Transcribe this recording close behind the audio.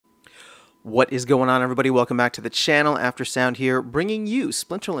What is going on, everybody? Welcome back to the channel. After Sound here, bringing you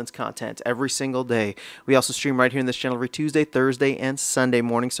Splinterlands content every single day. We also stream right here in this channel every Tuesday, Thursday, and Sunday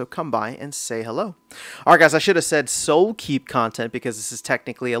morning, so come by and say hello. All right, guys, I should have said Soulkeep content because this is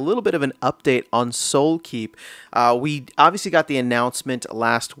technically a little bit of an update on Soulkeep. We obviously got the announcement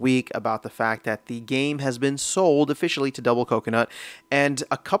last week about the fact that the game has been sold officially to Double Coconut, and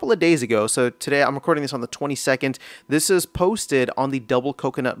a couple of days ago, so today I'm recording this on the 22nd, this is posted on the Double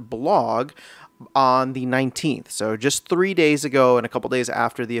Coconut blog on the 19th, so just 3 days ago and a couple days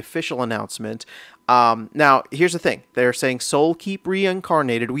after the official announcement. Now, here's the thing. They're saying Soulkeep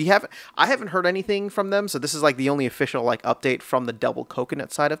reincarnated. I haven't heard anything from them, so this is like the only official update from the Double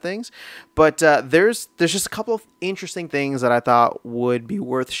Coconut side of things. But there's just a couple of interesting things that I thought would be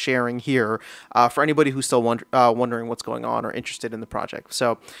worth sharing here for anybody who's still wondering what's going on or interested in the project.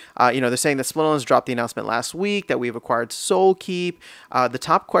 So, they're saying that Splinterlands dropped the announcement last week that we've acquired Soulkeep. The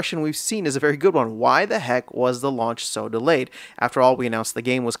top question we've seen is a very good one. Why the heck was the launch so delayed? After all, we announced the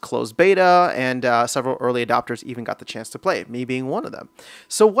game was closed beta, and several early adopters even got the chance to play it, me being one of them.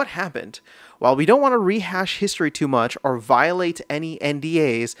 So what happened? While we don't want to rehash history too much or violate any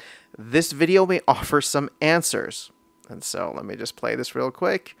NDAs, this video may offer some answers. And so let me just play this real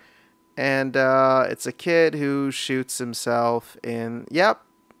quick. And it's a kid who shoots himself in... Yep.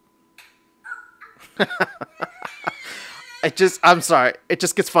 I'm sorry, it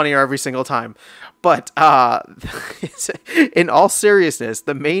just gets funnier every single time. But in all seriousness,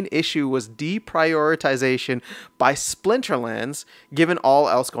 the main issue was deprioritization by Splinterlands, given all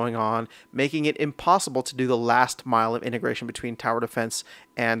else going on, making it impossible to do the last mile of integration between tower defense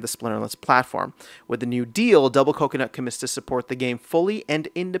and the Splinterlands platform. With the new deal, Double Coconut commits to support the game fully and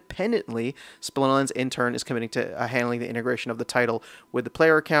independently. Splinterlands, in turn, is committing to handling the integration of the title with the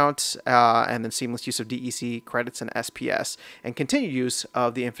player account, and then seamless use of DEC credits and SPS, and continued use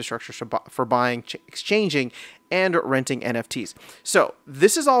of the infrastructure for buying, exchanging, and renting NFTs. So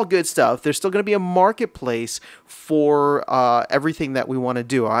this is all good stuff. There's still going to be a marketplace for everything that we want to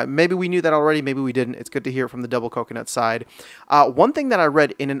do. Maybe we knew that already, maybe we didn't. It's good to hear from the Double Coconut side. One thing that I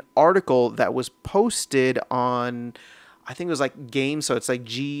read in an article that was posted on, I think it was like Games, so it's like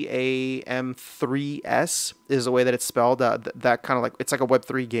GAM3S is the way that it's spelled. That kind of like, it's like a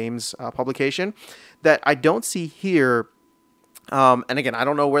Web3 Games publication that I don't see here. And again, I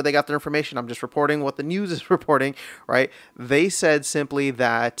don't know where they got their information. I'm just reporting what the news is reporting, right? They said simply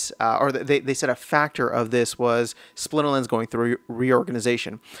that, or they said a factor of this was Splinterlands going through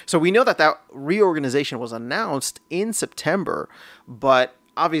reorganization. So we know that that reorganization was announced in September, but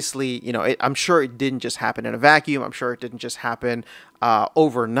obviously, I'm sure it didn't just happen in a vacuum. I'm sure it didn't just happen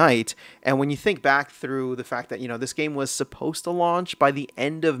overnight. And when you think back through the fact that, this game was supposed to launch by the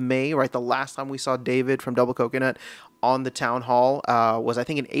end of May, right? The last time we saw David from Double Coconut on the town hall was, I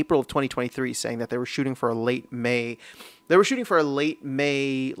think, in April of 2023, saying that they were shooting for a late May. They were shooting for a late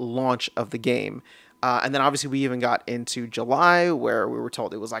May launch of the game. And then obviously we even got into July where we were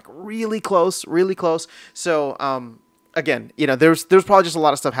told it was like really close, really close. So, again, there's probably just a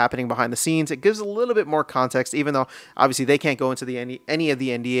lot of stuff happening behind the scenes. It gives a little bit more context, even though obviously they can't go into any of the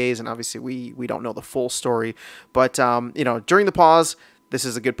NDAs, and obviously we don't know the full story. But during the pause, this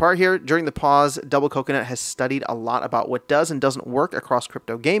is a good part here. During the pause, Double Coconut has studied a lot about what does and doesn't work across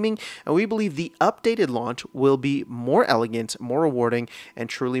crypto gaming, and we believe the updated launch will be more elegant, more rewarding, and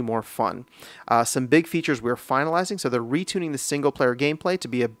truly more fun. Some big features we're finalizing, so they're retuning the single-player gameplay to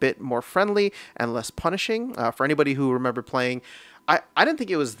be a bit more friendly and less punishing. For anybody who remember playing, I didn't think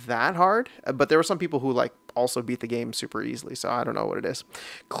it was that hard, but there were some people who also beat the game super easily, so I don't know what it is.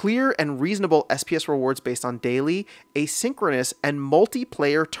 Clear and reasonable SPS rewards based on daily, asynchronous, and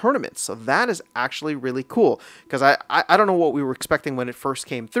multiplayer tournaments. So that is actually really cool, because I don't know what we were expecting when it first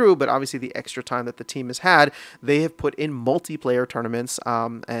came through, but obviously the extra time that the team has had, they have put in multiplayer tournaments,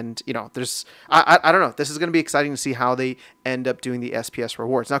 and there's, I don't know, this is going to be exciting to see how they end up doing the SPS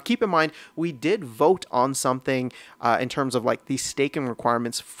rewards. Now keep in mind, we did vote on something in terms of the staking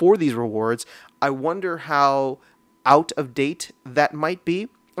requirements for these rewards. I wonder how out of date that might be.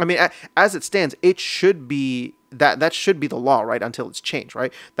 I mean, as it stands, it should be that should be the law, right? Until it's changed,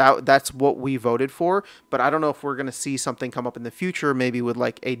 right? That's what we voted for. But I don't know if we're going to see something come up in the future, maybe with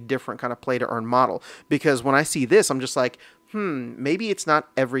a different kind of play to earn model. Because when I see this, I'm just like, maybe it's not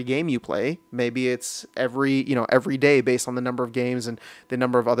every game you play. Maybe it's every day based on the number of games and the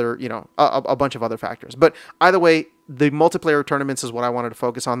number of other, a bunch of other factors. But either way, the multiplayer tournaments is what I wanted to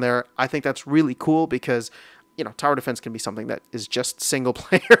focus on there. I think that's really cool because, tower defense can be something that is just single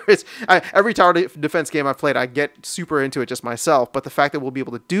player. Every tower defense game I've played, I get super into it just myself. But the fact that we'll be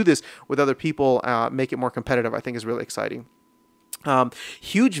able to do this with other people, make it more competitive, I think is really exciting.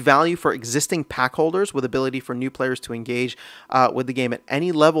 Huge value for existing pack holders with ability for new players to engage with the game at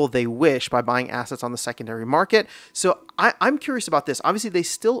any level they wish by buying assets on the secondary market. So I'm curious about this. Obviously, they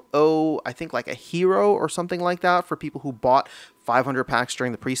still owe, I think, like a hero or something like that for people who bought 500 packs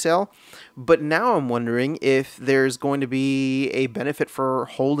during the presale. But now I'm wondering if there's going to be a benefit for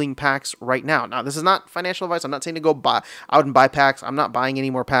holding packs right now. Now, this is not financial advice. I'm not saying to go buy out and buy packs. I'm not buying any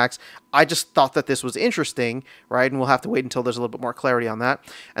more packs. I just thought that this was interesting, right? And we'll have to wait until there's a little bit more clarity on that.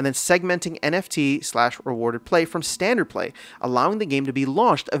 And then segmenting NFT/rewarded play from standard play, allowing the game to be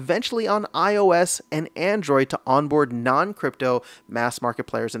launched eventually on iOS and Android to onboard non-crypto mass market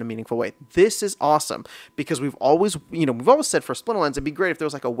players in a meaningful way. This is awesome because we've always said for Splinterlands, it'd be great if there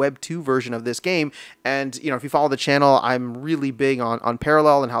was like a Web 2 version of this game. And, if you follow the channel, I'm really big on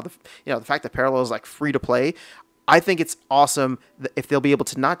Parallel and how the fact that Parallel is like free to play. I think it's awesome if they'll be able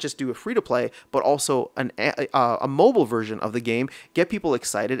to not just do a free-to-play, but also a mobile version of the game, get people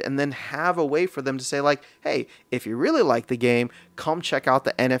excited, and then have a way for them to say, like, hey, if you really like the game, come check out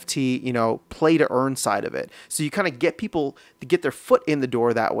the NFT, play-to-earn side of it. So you kind of get people to get their foot in the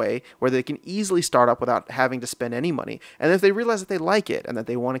door that way, where they can easily start up without having to spend any money. And if they realize that they like it and that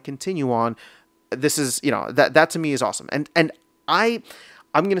they want to continue on, this is, that to me is awesome. And I'm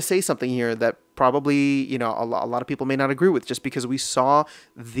going to say something here that probably, a lot of people may not agree with, just because we saw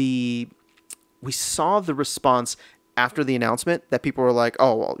the response after the announcement that people were like,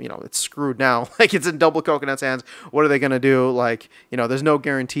 oh, well, it's screwed now. Like, it's in Double Coconut's hands. What are they going to do? Like, there's no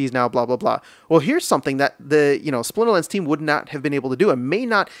guarantees now, blah, blah, blah. Well, here's something that the, Splinterlands team would not have been able to do, and may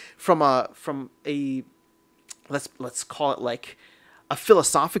not from a let's call it like a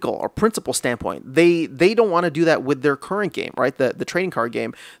philosophical or principle standpoint. They don't want to do that with their current game, right? The trading card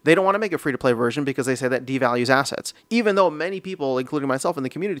game. They don't want to make a free-to-play version because they say that devalues assets. Even though many people, including myself in the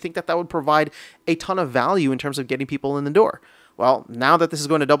community, think that that would provide a ton of value in terms of getting people in the door. Well, now that this is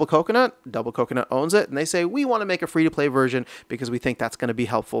going to Double Coconut owns it, and they say, we want to make a free-to-play version because we think that's going to be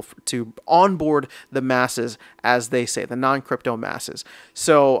helpful to onboard the masses, as they say, the non-crypto masses.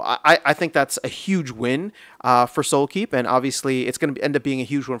 So I think that's a huge win for Soulkeep, and obviously it's going to end up being a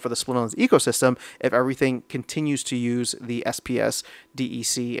huge one for the Splinterlands ecosystem if everything continues to use the SPS,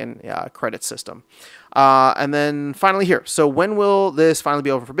 DEC, and credit system. And then finally here, so when will this finally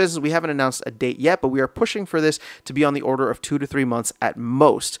be open for business? We haven't announced a date yet, but we are pushing for this to be on the order of 2 to 3 months at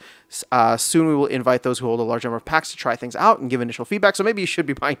most. Soon we will invite those who hold a large number of packs to try things out and give initial feedback. So maybe you should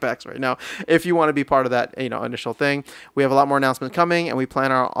be buying packs right now if you want to be part of that initial thing. We have a lot more announcements coming, and we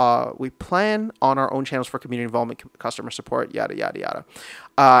plan on our own channels for community involvement, customer support, yada yada yada.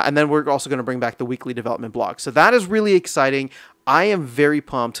 And then we're also going to bring back the weekly development blog. So that is really exciting. I am very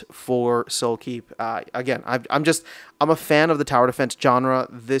pumped for Soulkeep. Again, I'm a fan of the tower defense genre.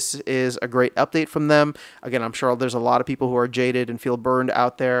 This is a great update from them. Again, I'm sure there's a lot of people who are jaded and feel burned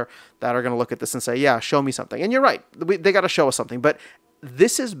out there that are going to look at this and say, yeah, show me something. And you're right. They got to show us something. But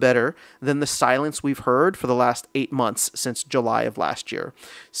this is better than the silence we've heard for the last 8 months since July of last year.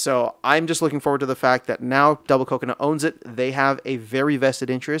 So I'm just looking forward to the fact that now Double Coconut owns it. They have a very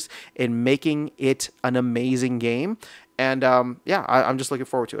vested interest in making it an amazing game. And yeah, I'm just looking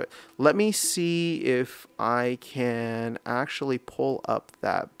forward to it. Let me see if I can actually pull up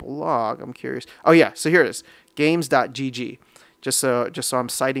that blog. I'm curious. Oh yeah, so here it is, games.gg. Just so I'm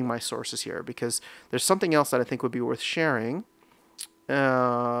citing my sources here, because there's something else that I think would be worth sharing.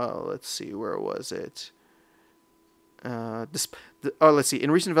 Let's see, where was it? Let's see.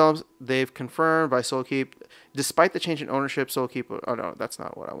 In recent developments, they've confirmed by Soulkeep, despite the change in ownership, Soulkeep. Oh no, that's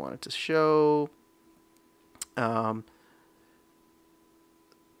not what I wanted to show.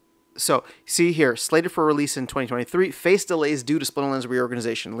 So, see here, slated for release in 2023, face delays due to Splinterlands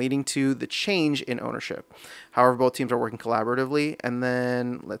reorganization, leading to the change in ownership. However, both teams are working collaboratively. And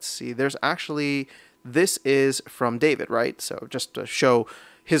then, let's see, this is from David, right? So, just to show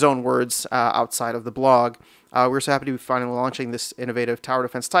his own words outside of the blog. We're so happy to be finally launching this innovative tower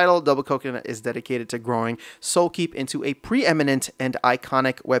defense title. Double Coconut is dedicated to growing Soulkeep into a preeminent and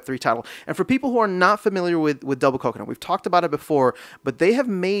iconic Web3 title. And for people who are not familiar with Double Coconut, we've talked about it before, but they have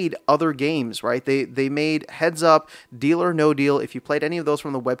made other games, right? They made Heads Up, Deal or No Deal. If you played any of those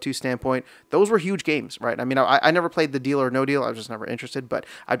from the Web 2 standpoint, those were huge games, right? I mean, I never played the Deal or No Deal. I was just never interested, but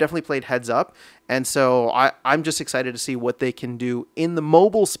I've definitely played Heads Up. And so I'm just excited to see what they can do in the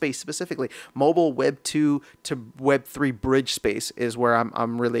mobile space specifically. Mobile Web 2 to Web 3 bridge space is where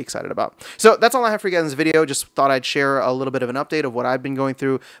I'm really excited about. So that's all I have for you guys in this video. Just thought I'd share a little bit of an update of what I've been going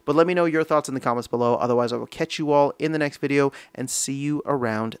through, but let me know your thoughts in the comments below. Otherwise, I will catch you all in the next video and see you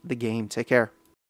around the game. Take care.